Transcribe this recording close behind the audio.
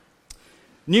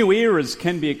New eras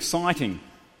can be exciting.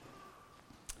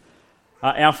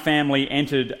 Our family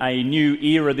entered a new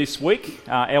era this week.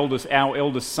 Our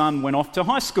eldest son went off to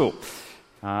high school.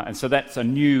 And so that's a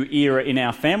new era in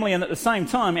our family. And at the same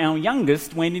time, our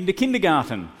youngest went into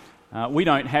kindergarten. We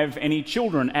don't have any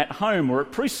children at home or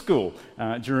at preschool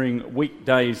during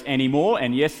weekdays anymore.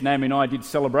 And yes, Naomi and I did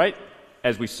celebrate,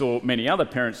 as we saw many other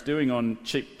parents doing on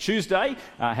Cheap Tuesday,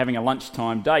 having a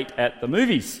lunchtime date at the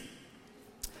movies.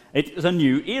 It's a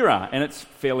new era, and it's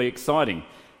fairly exciting.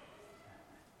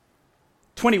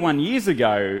 21 years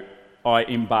ago, I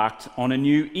embarked on a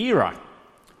new era.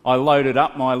 I loaded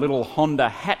up my little Honda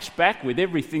hatchback with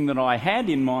everything that I had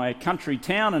in my country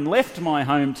town and left my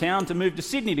hometown to move to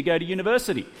Sydney to go to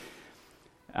university.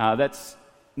 That's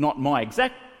not my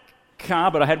exact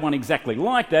car, but I had one exactly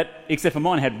like that, except for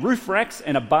mine had roof racks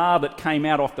and a bar that came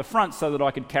out off the front so that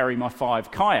I could carry my 5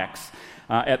 kayaks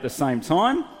at the same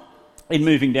time. In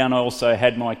moving down, I also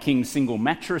had my king single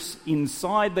mattress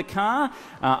inside the car,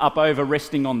 up over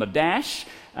resting on the dash,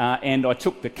 and I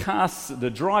took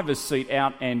the driver's seat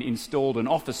out and installed an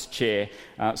office chair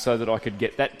so that I could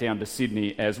get that down to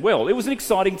Sydney as well. It was an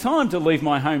exciting time to leave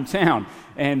my hometown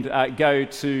and go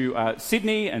to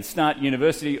Sydney and start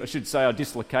university. I should say I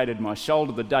dislocated my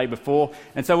shoulder the day before,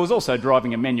 and so I was also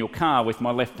driving a manual car with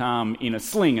my left arm in a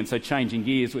sling, and so changing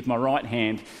gears with my right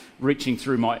hand, reaching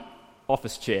through my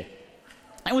office chair.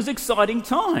 It was exciting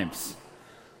times.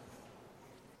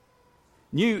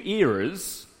 New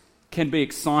eras can be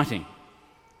exciting.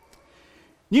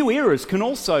 New eras can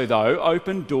also, though,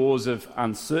 open doors of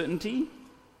uncertainty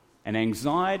and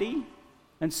anxiety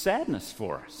and sadness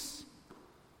for us.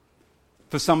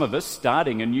 For some of us,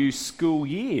 starting a new school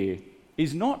year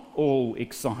is not all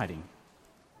exciting.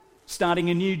 Starting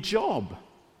a new job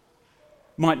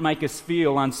might make us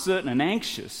feel uncertain and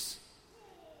anxious.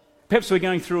 Perhaps we're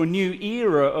going through a new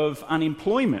era of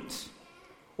unemployment,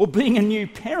 or being a new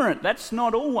parent. That's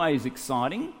not always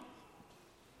exciting.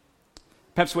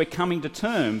 Perhaps we're coming to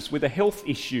terms with a health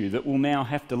issue that we'll now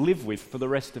have to live with for the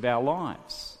rest of our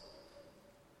lives.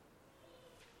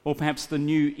 Or perhaps the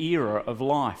new era of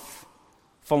life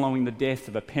following the death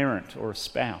of a parent or a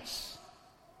spouse.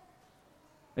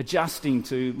 Adjusting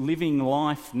to living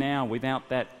life now without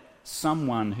that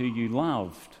someone who you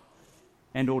loved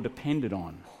and or depended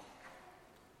on.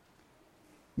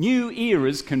 New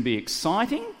eras can be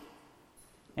exciting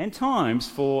and times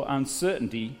for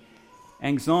uncertainty,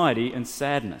 anxiety and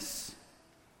sadness.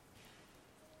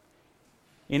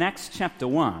 In Acts chapter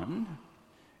 1,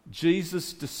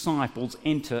 Jesus' disciples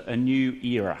enter a new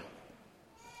era.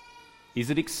 Is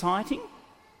it exciting?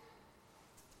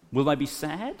 Will they be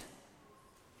sad?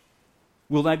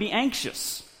 Will they be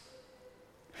anxious?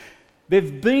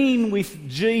 They've been with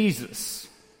Jesus.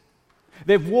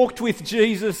 They've walked with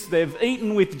Jesus, they've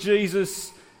eaten with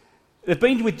Jesus, they've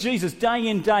been with Jesus day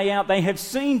in, day out. They have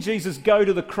seen Jesus go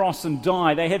to the cross and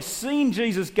die. They have seen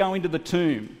Jesus go into the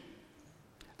tomb.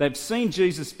 They've seen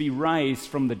Jesus be raised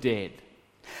from the dead.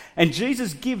 And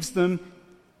Jesus gives them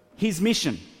his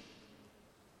mission.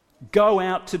 Go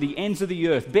out to the ends of the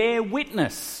earth, bear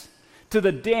witness to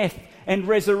the death and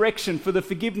resurrection for the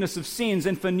forgiveness of sins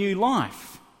and for new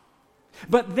life.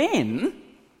 But then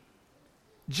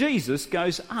Jesus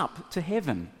goes up to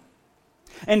heaven.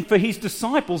 And for his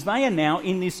disciples, they are now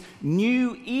in this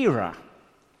new era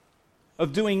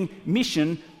of doing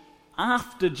mission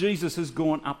after Jesus has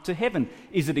gone up to heaven.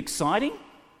 Is it exciting?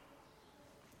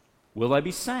 Will they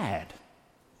be sad?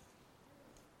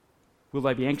 Will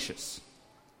they be anxious?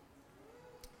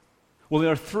 Well,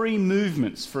 there are 3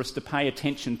 movements for us to pay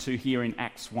attention to here in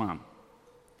Acts 1.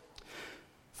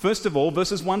 First of all,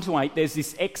 verses 1 to 8, there's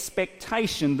this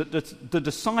expectation that the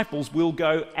disciples will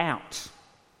go out.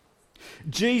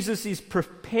 Jesus is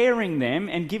preparing them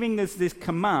and giving us this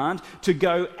command to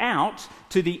go out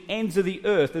to the ends of the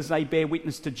earth as they bear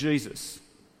witness to Jesus.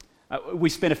 We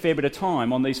spent a fair bit of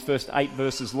time on these first 8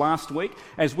 verses last week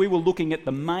as we were looking at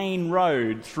the main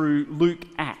road through Luke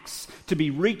Acts to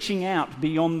be reaching out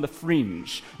beyond the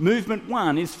fringe. Movement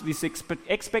 1 is this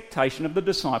expectation of the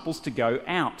disciples to go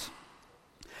out.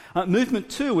 Movement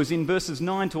 2 is in verses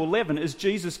 9 to 11 as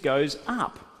Jesus goes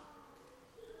up.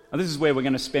 Now, this is where we're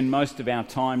going to spend most of our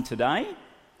time today.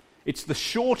 It's the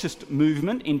shortest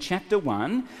movement in chapter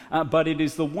 1, but it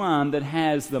is the one that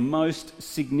has the most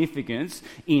significance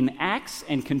in Acts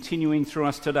and continuing through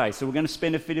us today. So we're going to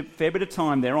spend a fair bit of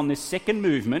time there on this second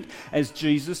movement as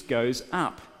Jesus goes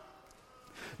up.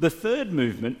 The third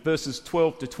movement, verses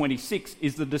 12 to 26,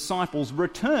 is the disciples'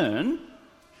 return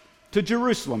to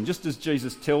Jerusalem, just as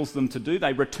Jesus tells them to do.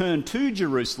 They return to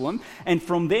Jerusalem, and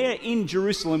from there in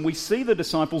Jerusalem we see the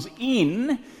disciples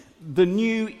in the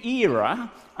new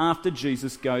era after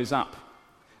Jesus goes up.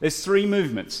 There's three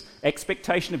movements: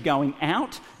 expectation of going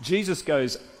out, Jesus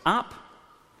goes up,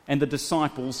 and the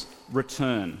disciples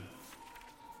return.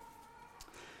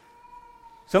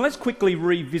 So let's quickly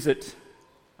revisit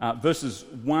verses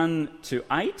 1 to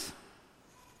 8,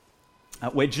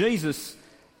 where Jesus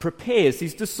prepares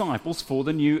his disciples for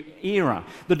the new era.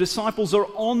 The disciples are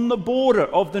on the border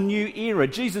of the new era.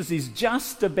 Jesus is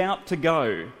just about to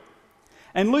go.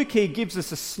 And Luke here gives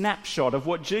us a snapshot of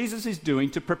what Jesus is doing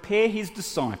to prepare his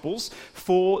disciples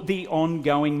for the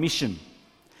ongoing mission.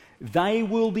 They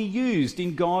will be used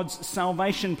in God's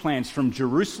salvation plans from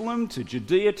Jerusalem to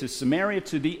Judea to Samaria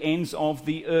to the ends of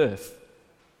the earth.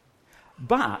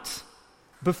 But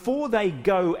before they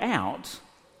go out,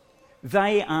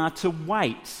 they are to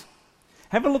wait.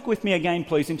 Have a look with me again,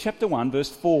 please, in chapter 1, verse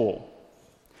 4.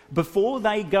 Before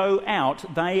they go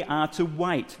out, they are to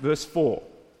wait. Verse 4.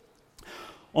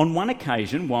 On one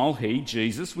occasion, while he,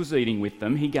 Jesus, was eating with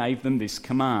them, he gave them this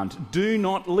command: "Do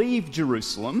not leave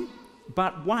Jerusalem,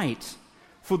 but wait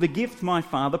for the gift my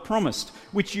Father promised,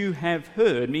 which you have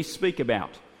heard me speak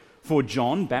about. For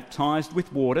John baptized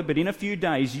with water, but in a few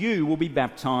days you will be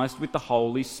baptized with the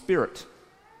Holy Spirit."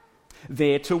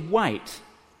 They're to wait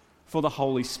for the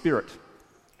Holy Spirit.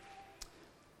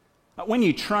 When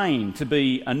you train to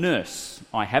be a nurse,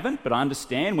 I haven't, but I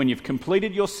understand, when you've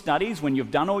completed your studies, when you've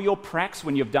done all your pracs,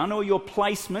 when you've done all your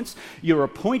placements, you're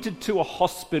appointed to a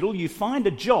hospital, you find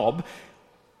a job,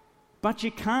 but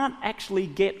you can't actually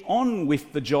get on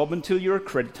with the job until your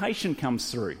accreditation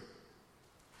comes through.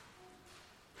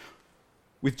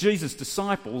 With Jesus'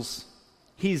 disciples,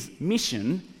 his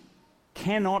mission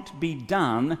cannot be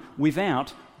done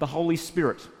without the Holy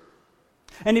Spirit.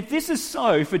 And if this is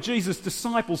so for Jesus'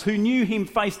 disciples who knew him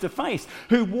face to face,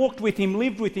 who walked with him,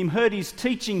 lived with him, heard his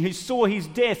teaching, who saw his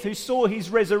death, who saw his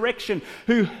resurrection,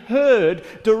 who heard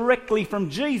directly from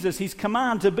Jesus his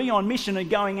command to be on mission and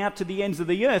going out to the ends of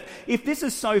the earth, if this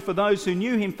is so for those who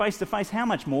knew him face to face, how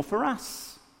much more for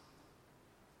us?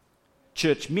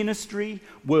 Church ministry,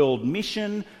 world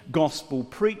mission, gospel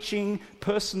preaching,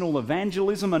 personal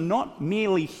evangelism are not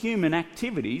merely human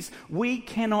activities. We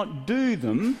cannot do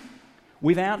them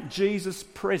without Jesus'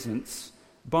 presence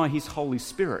by his Holy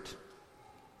Spirit.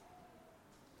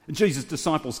 Jesus'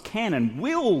 disciples can and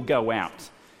will go out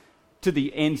to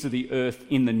the ends of the earth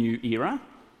in the new era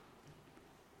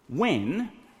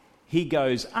when he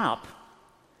goes up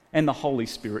and the Holy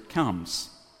Spirit comes.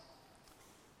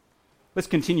 Let's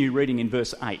continue reading in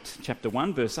verse 8, chapter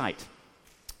 1, verse 8.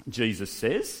 Jesus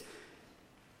says,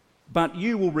 "But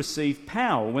you will receive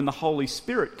power when the Holy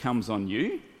Spirit comes on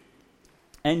you,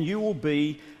 and you will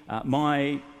be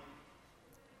my..."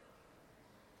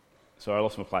 Sorry, I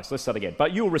lost my place. Let's start again.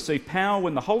 "But you will receive power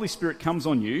when the Holy Spirit comes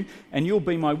on you, and you'll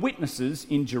be my witnesses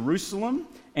in Jerusalem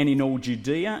and in all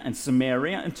Judea and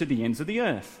Samaria and to the ends of the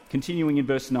earth." Continuing in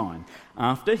verse 9.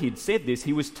 "After he'd said this,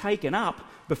 he was taken up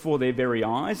before their very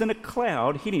eyes, and a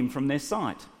cloud hid him from their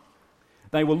sight.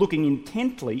 They were looking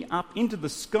intently up into the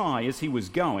sky as he was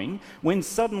going, when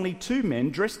suddenly two men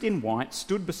dressed in white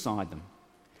stood beside them.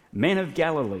 'Men of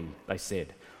Galilee,' they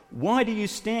said, 'why do you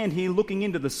stand here looking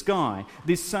into the sky?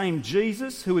 This same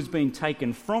Jesus who has been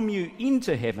taken from you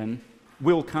into heaven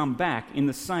will come back in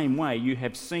the same way you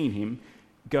have seen him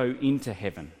go into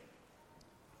heaven.'"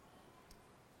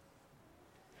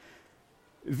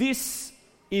 This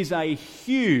is a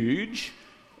huge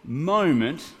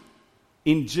moment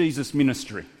in Jesus'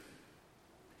 ministry.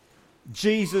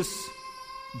 Jesus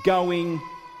going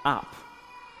up.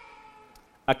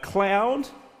 A cloud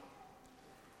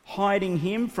hiding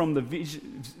him from the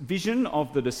vision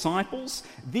of the disciples.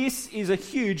 This is a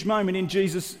huge moment in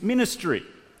Jesus' ministry.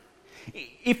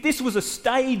 If this was a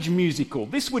stage musical,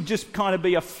 this would just kind of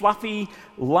be a fluffy,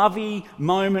 lovey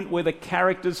moment where the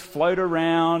characters float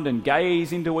around and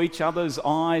gaze into each other's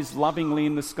eyes lovingly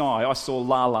in the sky. I saw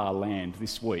La La Land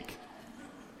this week.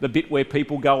 The bit where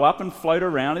people go up and float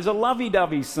around is a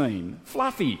lovey-dovey scene.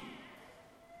 Fluffy.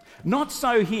 Not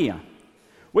so here.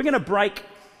 We're going to break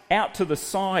out to the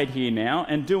side here now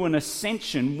and do an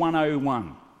Ascension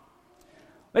 101.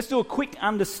 Let's do a quick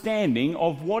understanding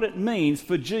of what it means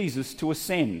for Jesus to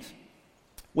ascend.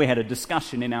 We had a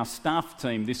discussion in our staff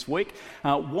team this week.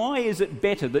 Why is it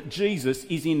better that Jesus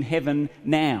is in heaven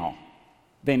now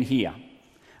than here?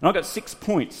 And I've got 6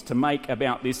 points to make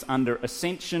about this under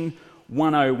Ascension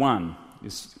 101.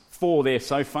 There's 4 there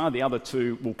so far. The other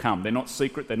 2 will come. They're not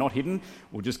secret. They're not hidden.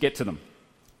 We'll just get to them.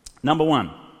 Number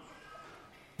 1.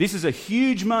 This is a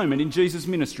huge moment in Jesus'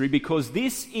 ministry because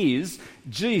this is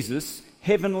Jesus'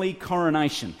 heavenly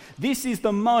coronation. This is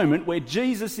the moment where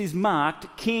Jesus is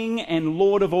marked King and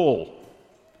Lord of all.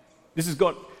 This has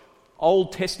got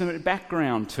Old Testament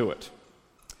background to it.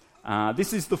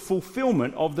 This is the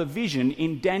fulfillment of the vision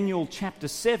in Daniel chapter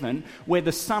 7, where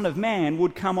the Son of Man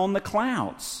would come on the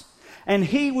clouds. And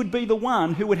he would be the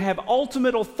one who would have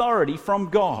ultimate authority from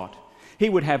God. He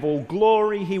would have all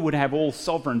glory, he would have all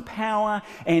sovereign power,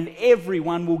 and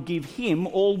everyone will give him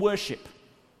all worship.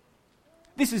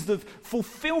 This is the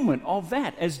fulfillment of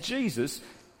that as Jesus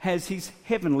has his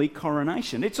heavenly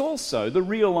coronation. It's also the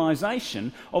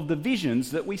realization of the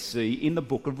visions that we see in the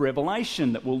book of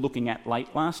Revelation that we're looking at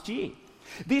late last year.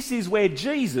 This is where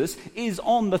Jesus is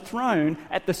on the throne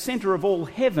at the center of all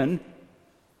heaven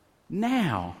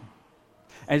now.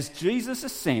 As Jesus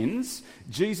ascends,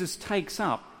 Jesus takes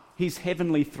up his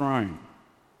heavenly throne.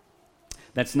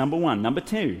 That's number one. Number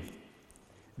two,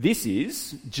 this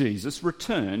is Jesus'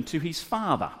 return to his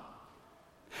Father.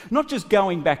 Not just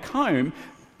going back home,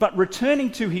 but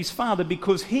returning to his Father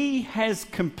because he has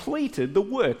completed the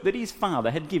work that his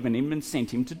Father had given him and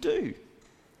sent him to do.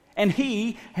 And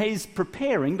he is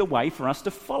preparing the way for us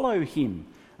to follow him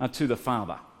to the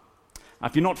Father.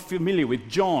 If you're not familiar with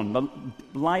John, the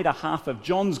later half of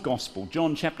John's Gospel,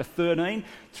 John chapter 13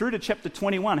 through to chapter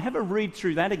 21, have a read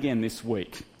through that again this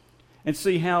week and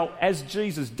see how as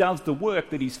Jesus does the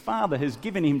work that his Father has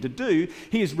given him to do,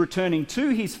 he is returning to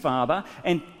his Father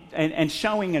and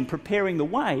showing and preparing the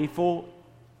way for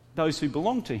those who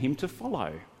belong to him to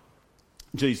follow.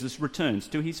 Jesus returns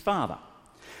to his Father.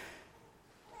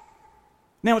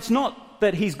 Now, it's not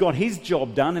that he's got his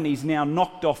job done and he's now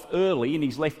knocked off early and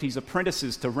he's left his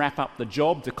apprentices to wrap up the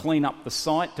job, to clean up the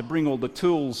site, to bring all the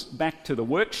tools back to the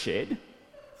workshed.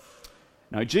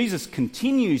 No, Jesus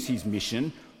continues his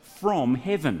mission from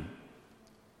heaven.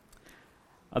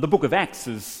 The book of Acts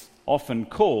is often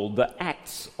called the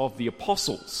Acts of the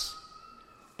Apostles.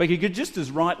 But you could just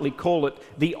as rightly call it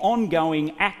the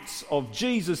ongoing acts of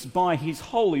Jesus by his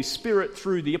Holy Spirit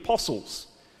through the apostles.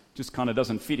 Just kind of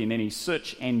doesn't fit in any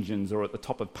search engines or at the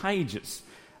top of pages.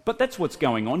 But that's what's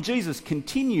going on. Jesus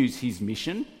continues his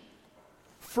mission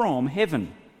from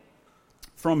heaven,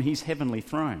 from his heavenly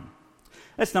throne.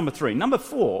 That's number three. Number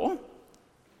four,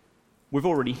 we've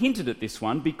already hinted at this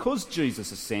one, because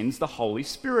Jesus ascends, the Holy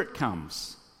Spirit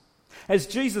comes. As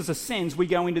Jesus ascends, we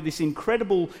go into this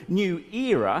incredible new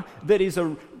era that is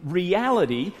a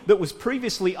reality that was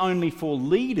previously only for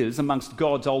leaders amongst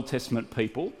God's Old Testament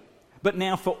people, but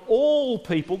now for all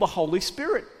people, the Holy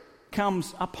Spirit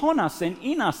comes upon us and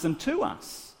in us and to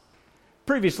us.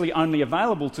 Previously only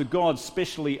available to God's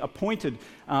specially appointed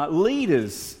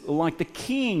leaders like the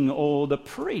king or the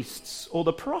priests or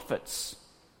the prophets.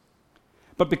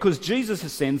 But because Jesus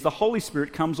ascends, the Holy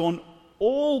Spirit comes on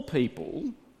all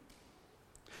people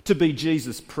to be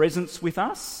Jesus' presence with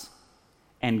us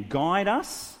and guide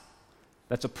us.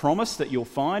 That's a promise that you'll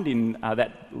find in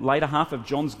that later half of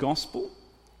John's Gospel.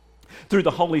 Through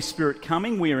the Holy Spirit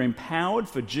coming, we are empowered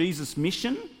for Jesus'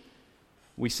 mission.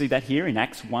 We see that here in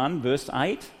Acts 1, verse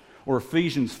 8, or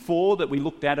Ephesians 4 that we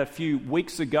looked at a few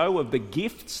weeks ago of the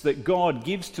gifts that God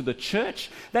gives to the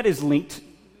church. That is linked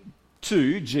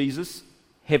to Jesus'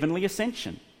 heavenly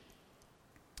ascension.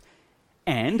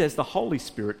 And as the Holy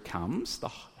Spirit comes,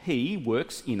 he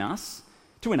works in us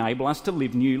to enable us to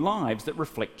live new lives that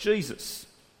reflect Jesus.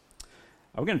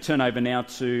 We're going to turn over now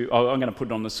to, I'm going to put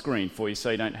it on the screen for you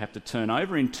so you don't have to turn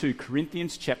over. In 2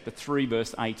 Corinthians chapter 3,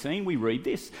 verse 18, we read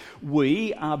this: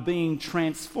 we are being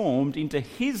transformed into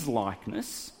his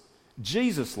likeness,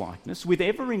 Jesus' likeness, with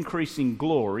ever-increasing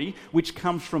glory, which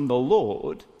comes from the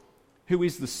Lord, who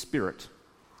is the Spirit.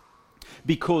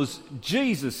 Because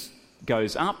Jesus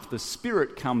goes up, the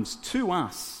Spirit comes to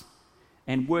us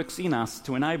and works in us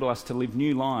to enable us to live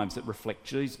new lives that reflect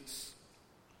Jesus.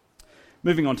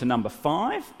 Moving on to number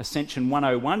 5, Ascension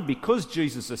 101. Because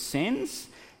Jesus ascends,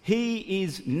 he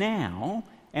is now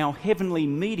our heavenly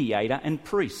mediator and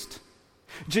priest.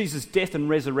 Jesus' death and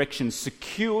resurrection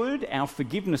secured our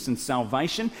forgiveness and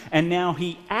salvation, and now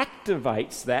he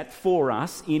activates that for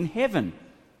us in heaven.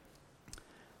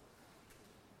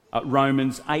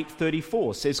 Romans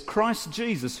 8:34 says, Christ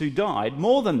Jesus, who died,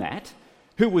 more than that,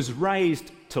 who was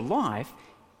raised to life,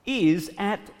 is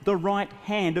at the right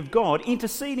hand of God,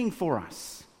 interceding for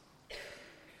us.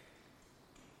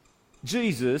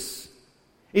 Jesus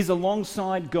is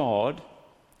alongside God,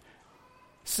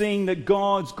 seeing that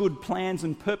God's good plans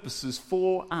and purposes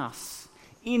for us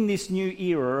in this new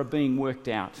era are being worked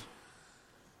out.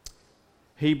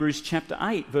 Hebrews chapter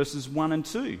 8, verses 1 and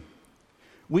 2.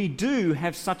 We do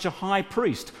have such a high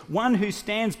priest, one who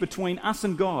stands between us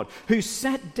and God, who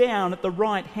sat down at the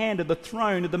right hand of the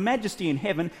throne of the majesty in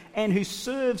heaven, and who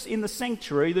serves in the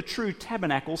sanctuary, the true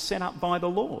tabernacle set up by the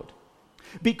Lord.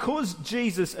 Because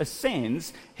Jesus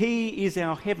ascends, he is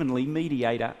our heavenly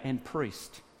mediator and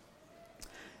priest.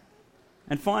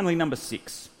 And finally, number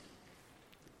 6.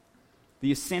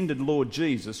 The ascended Lord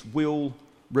Jesus will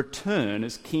return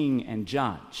as King and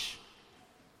Judge.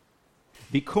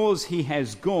 Because he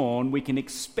has gone, we can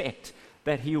expect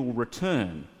that he will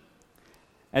return.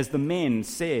 As the men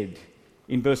said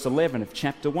in verse 11 of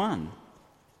chapter 1.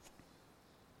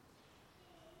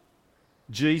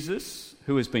 Jesus,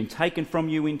 who has been taken from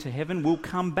you into heaven, will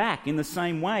come back in the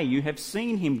same way you have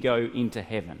seen him go into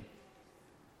heaven.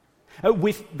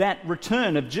 With that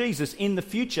return of Jesus in the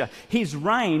future, his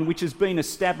reign, which has been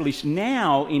established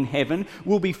now in heaven,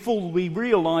 will be fully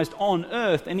realised on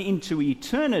earth and into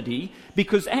eternity,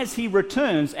 because as he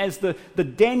returns as the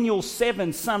Daniel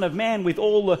 7 Son of Man with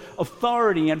all the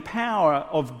authority and power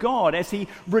of God, as he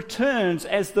returns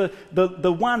as the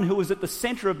one who is at the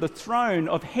centre of the throne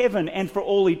of heaven and for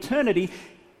all eternity,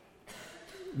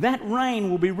 that reign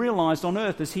will be realised on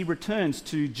earth as he returns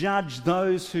to judge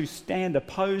those who stand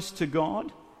opposed to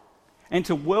God and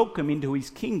to welcome into his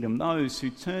kingdom those who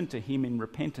turn to him in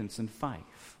repentance and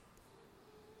faith.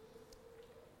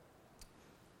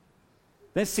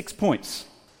 There's 6 points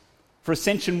for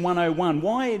Ascension 101.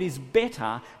 Why it is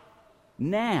better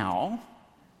now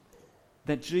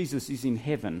that Jesus is in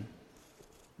heaven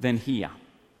than here.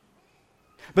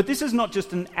 But this is not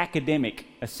just an academic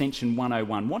Ascension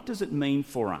 101. What does it mean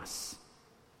for us?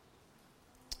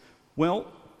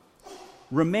 Well,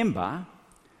 remember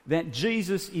that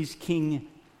Jesus is King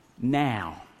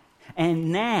now.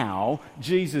 And now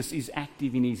Jesus is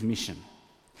active in his mission.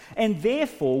 And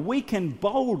therefore we can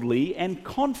boldly and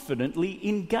confidently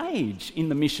engage in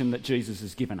the mission that Jesus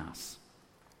has given us.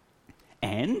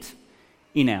 And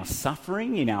in our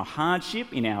suffering, in our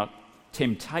hardship, in our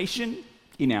temptation,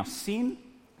 in our sin,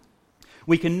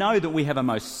 we can know that we have a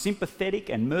most sympathetic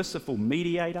and merciful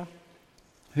mediator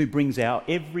who brings our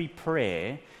every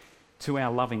prayer to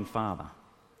our loving Father.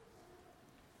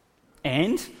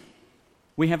 And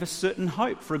we have a certain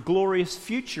hope for a glorious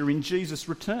future in Jesus'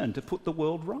 return to put the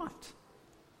world right.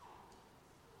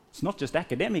 It's not just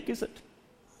academic, is it?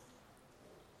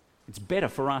 It's better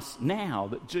for us now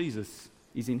that Jesus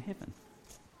is in heaven.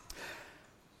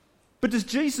 But does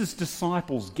Jesus'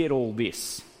 disciples get all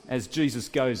this as Jesus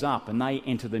goes up and they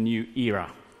enter the new era?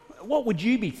 What would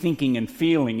you be thinking and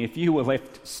feeling if you were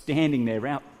left standing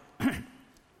there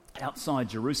outside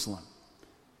Jerusalem?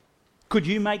 Could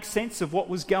you make sense of what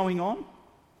was going on?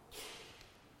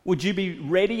 Would you be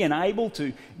ready and able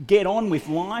to get on with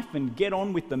life and get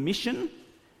on with the mission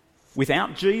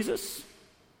without Jesus?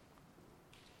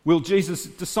 Will Jesus'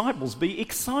 disciples be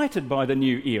excited by the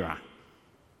new era?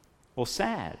 Or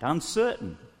sad,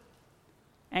 uncertain,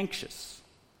 anxious?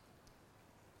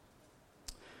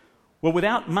 Well,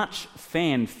 without much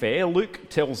fanfare, Luke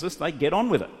tells us they get on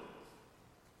with it.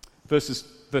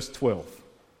 Verse 12.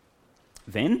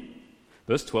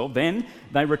 Verse 12, then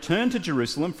they returned to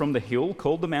Jerusalem from the hill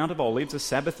called the Mount of Olives, a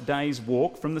Sabbath day's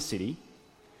walk from the city.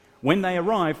 When they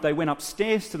arrived, they went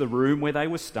upstairs to the room where they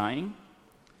were staying.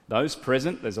 Those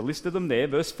present, there's a list of them there,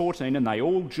 verse 14, and they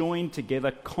all joined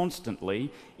together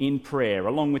constantly in prayer,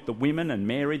 along with the women and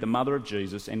Mary, the mother of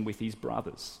Jesus, and with his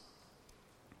brothers.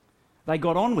 They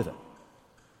got on with it.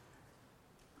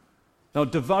 They were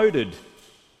devoted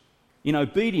in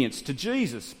obedience to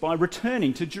Jesus by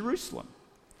returning to Jerusalem.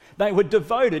 They were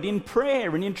devoted in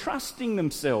prayer and entrusting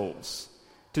themselves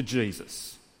to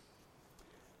Jesus.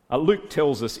 Luke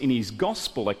tells us in his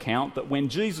gospel account that when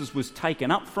Jesus was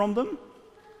taken up from them,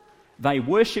 they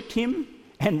worshipped him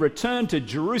and returned to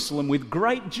Jerusalem with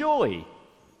great joy.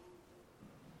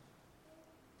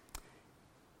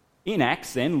 In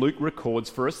Acts, then, Luke records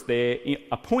for us their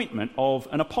appointment of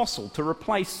an apostle to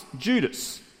replace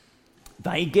Judas.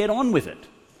 They get on with it.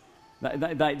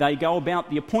 They go about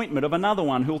the appointment of another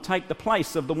one who will take the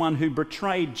place of the one who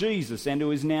betrayed Jesus and who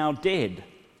is now dead.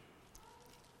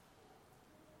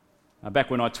 Back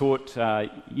when I taught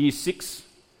Year 6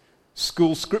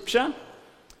 school scripture,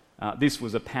 this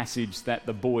was a passage that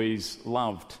the boys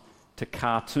loved to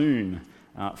cartoon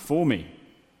for me.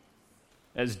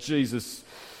 As Judas'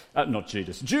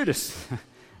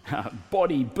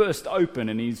 body burst open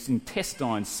and his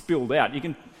intestines spilled out.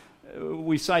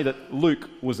 We say that Luke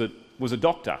was a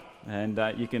doctor, and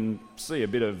you can see a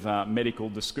bit of medical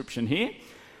description here.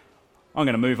 I'm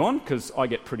going to move on because I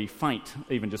get pretty faint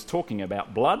even just talking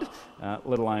about blood,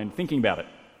 let alone thinking about it.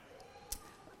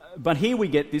 But here we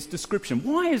get this description.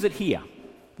 Why is it here?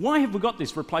 Why have we got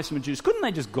this replacement of Judas? Couldn't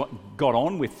they just got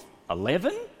on with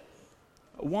 11?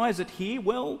 Why is it here?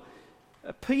 Well,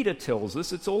 Peter tells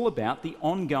us it's all about the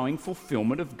ongoing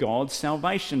fulfillment of God's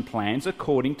salvation plans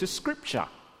according to Scripture.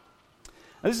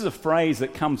 Now, this is a phrase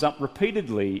that comes up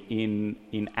repeatedly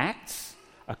in Acts,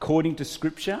 according to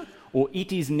Scripture, or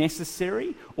it is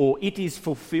necessary, or it is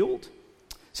fulfilled.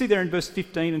 See there in verse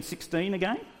 15 and 16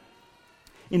 again?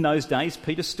 In those days,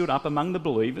 Peter stood up among the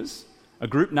believers, a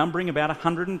group numbering about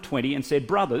 120, and said,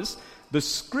 "Brothers, the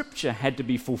Scripture had to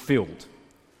be fulfilled,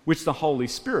 which the Holy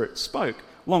Spirit spoke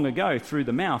long ago through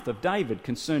the mouth of David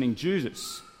concerning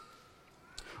Jesus."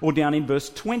 Or down in verse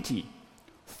 20,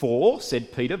 "For,"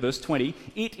 said Peter, verse 20,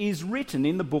 "it is written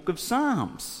in the book of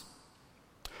Psalms."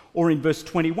 Or in verse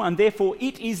 21, "Therefore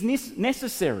it is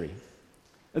necessary."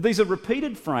 These are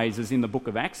repeated phrases in the book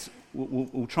of Acts.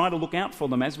 We'll try to look out for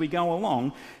them as we go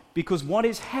along, because what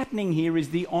is happening here is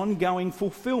the ongoing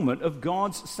fulfillment of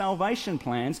God's salvation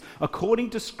plans according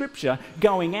to Scripture,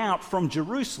 going out from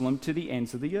Jerusalem to the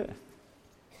ends of the earth.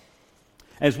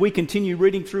 As we continue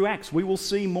reading through Acts, we will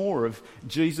see more of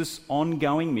Jesus'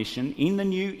 ongoing mission in the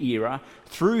new era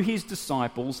through his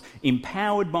disciples,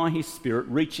 empowered by his Spirit,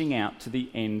 reaching out to the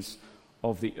ends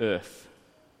of the earth.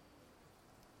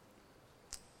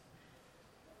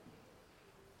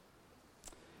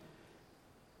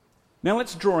 Now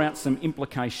let's draw out some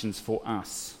implications for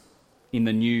us in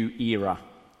the new era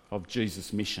of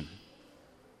Jesus' mission.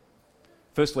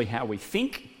 Firstly, how we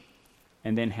think,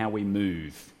 and then how we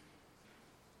move.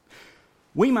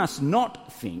 We must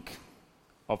not think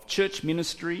of church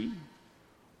ministry,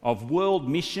 of world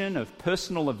mission, of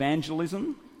personal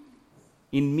evangelism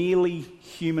in merely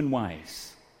human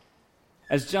ways,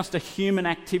 as just a human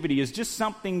activity, as just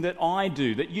something that I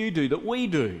do, that you do, that we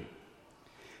do.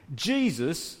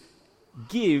 Jesus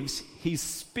gives his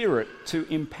Spirit to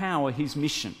empower his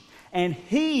mission, and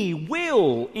he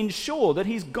will ensure that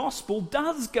his gospel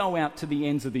does go out to the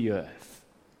ends of the earth.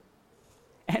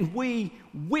 And we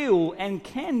will and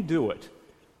can do it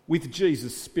with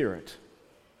Jesus' Spirit.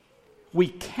 We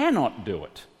cannot do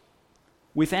it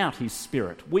without his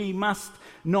Spirit. We must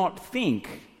not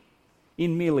think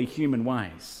in merely human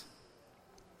ways.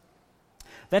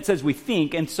 That's as we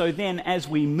think, and so then as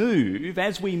we move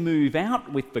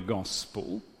out with the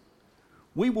gospel,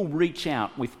 we will reach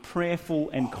out with prayerful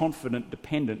and confident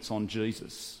dependence on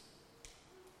Jesus.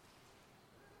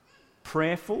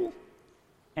 Prayerful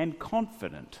and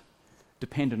confident,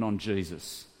 dependent on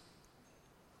Jesus.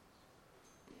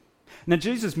 Now,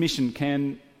 Jesus' mission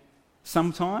can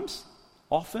sometimes,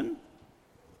 often,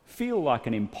 feel like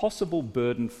an impossible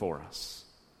burden for us.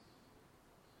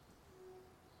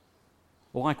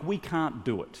 Like we can't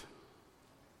do it.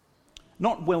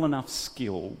 Not well enough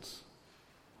skilled.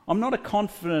 I'm not a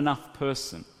confident enough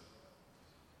person.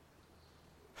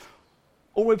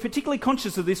 Or we're particularly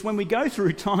conscious of this when we go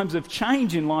through times of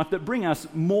change in life that bring us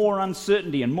more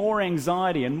uncertainty and more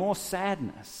anxiety and more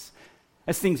sadness.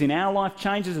 As things in our life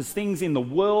changes, as things in the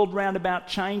world round about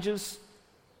changes,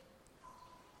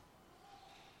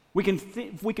 we can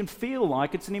feel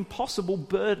like it's an impossible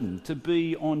burden to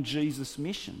be on Jesus'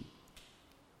 mission.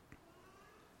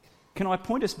 Can I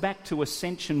point us back to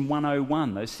Ascension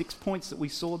 101, those 6 points that we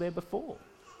saw there before?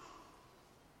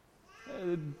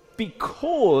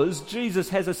 Because Jesus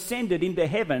has ascended into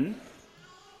heaven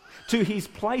to his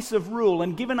place of rule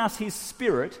and given us his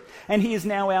Spirit, and he is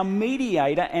now our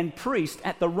mediator and priest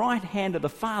at the right hand of the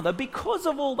Father, because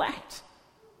of all that,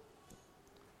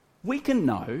 we can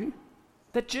know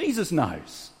that Jesus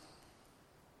knows.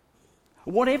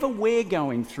 Whatever we're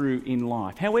going through in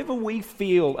life, however we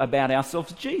feel about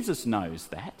ourselves, Jesus knows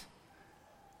that.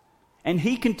 And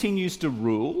he continues to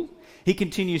rule. He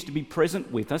continues to be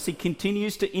present with us. He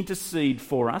continues to intercede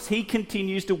for us. He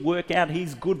continues to work out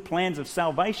his good plans of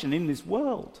salvation in this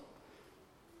world.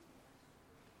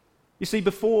 You see,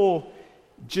 before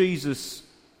Jesus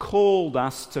called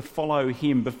us to follow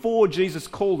him, before Jesus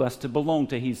called us to belong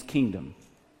to his kingdom,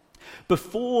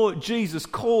 before Jesus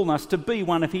called us to be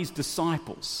one of his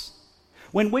disciples,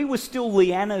 when we were still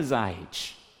Leanna's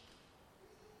age,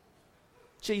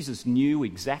 Jesus knew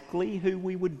exactly who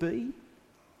we would be.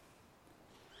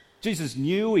 Jesus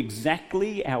knew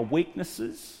exactly our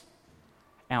weaknesses,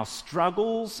 our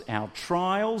struggles, our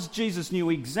trials. Jesus knew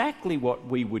exactly what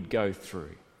we would go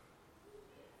through.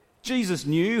 Jesus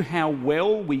knew how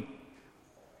well we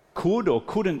could or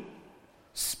couldn't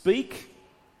speak.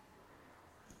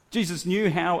 Jesus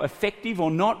knew how effective or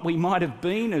not we might have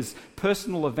been as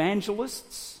personal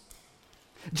evangelists.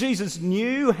 Jesus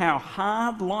knew how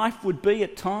hard life would be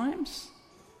at times,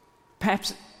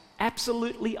 perhaps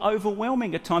absolutely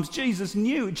overwhelming at times. Jesus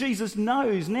knew, Jesus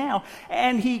knows now,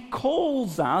 and he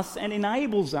calls us and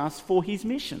enables us for his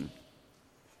mission.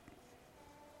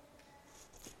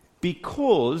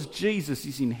 Because Jesus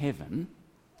is in heaven,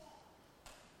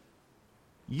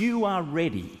 you are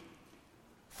ready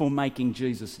for making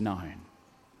Jesus known.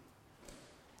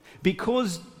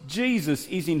 Because Jesus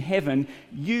is in heaven,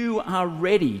 you are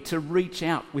ready to reach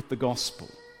out with the gospel.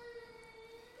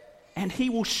 And he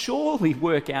will surely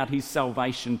work out his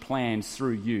salvation plans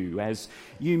through you as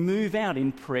you move out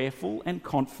in prayerful and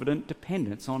confident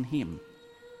dependence on him.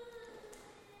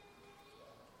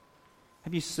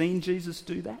 Have you seen Jesus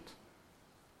do that?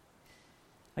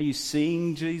 Are you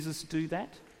seeing Jesus do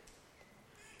that?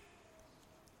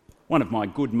 One of my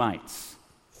good mates,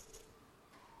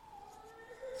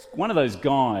 one of those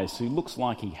guys who looks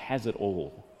like he has it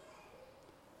all.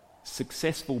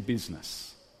 Successful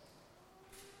business,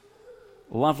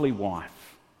 lovely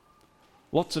wife,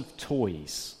 lots of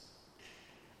toys,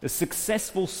 a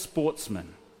successful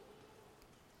sportsman,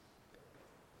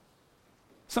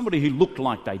 somebody who looked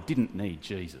like they didn't need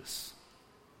Jesus.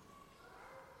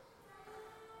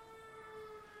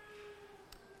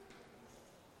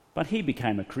 But he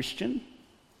became a Christian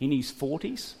in his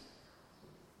 40s.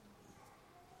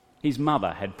 His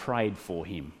mother had prayed for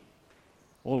him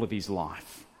all of his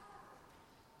life.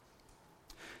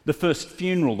 The first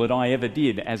funeral that I ever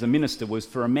did as a minister was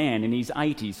for a man in his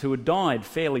 80s who had died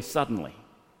fairly suddenly.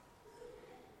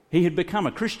 He had become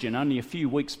a Christian only a few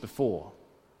weeks before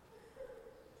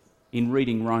in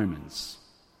reading Romans.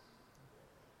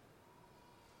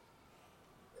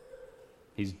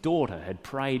 His daughter had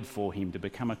prayed for him to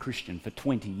become a Christian for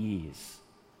 20 years.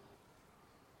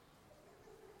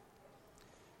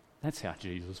 That's how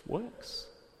Jesus works.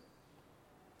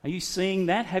 Are you seeing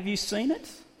that? Have you seen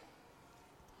it?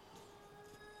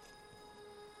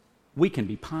 We can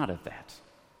be part of that.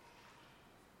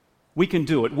 We can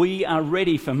do it. We are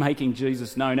ready for making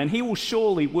Jesus known, and he will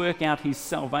surely work out his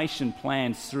salvation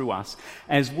plans through us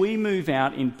as we move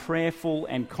out in prayerful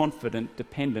and confident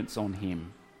dependence on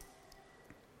him.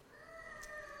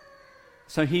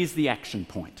 So here's the action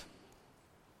point.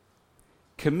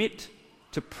 Commit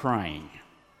to praying.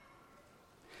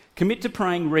 Commit to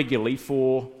praying regularly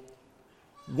for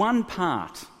one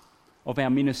part of our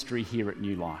ministry here at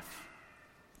New Life.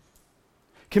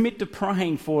 Commit to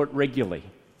praying for it regularly.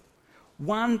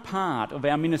 One part of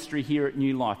our ministry here at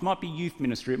New Life. It might be youth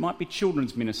ministry, it might be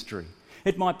children's ministry,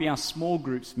 it might be our small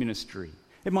groups ministry,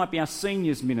 it might be our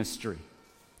seniors ministry,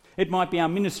 it might be our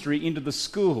ministry into the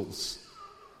schools.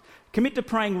 Commit to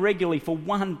praying regularly for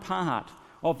one part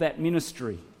of that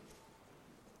ministry.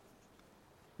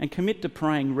 And commit to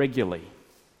praying regularly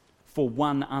for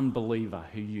one unbeliever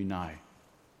who you know.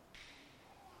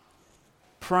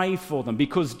 Pray for them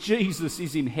because Jesus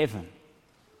is in heaven.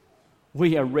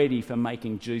 We are ready for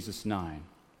making Jesus known.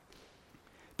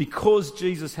 Because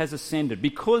Jesus has ascended,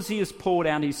 because he has poured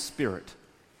out his Spirit,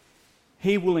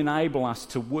 he will enable us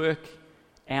to work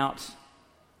out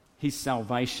his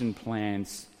salvation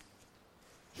plans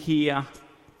here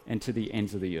and to the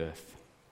ends of the earth.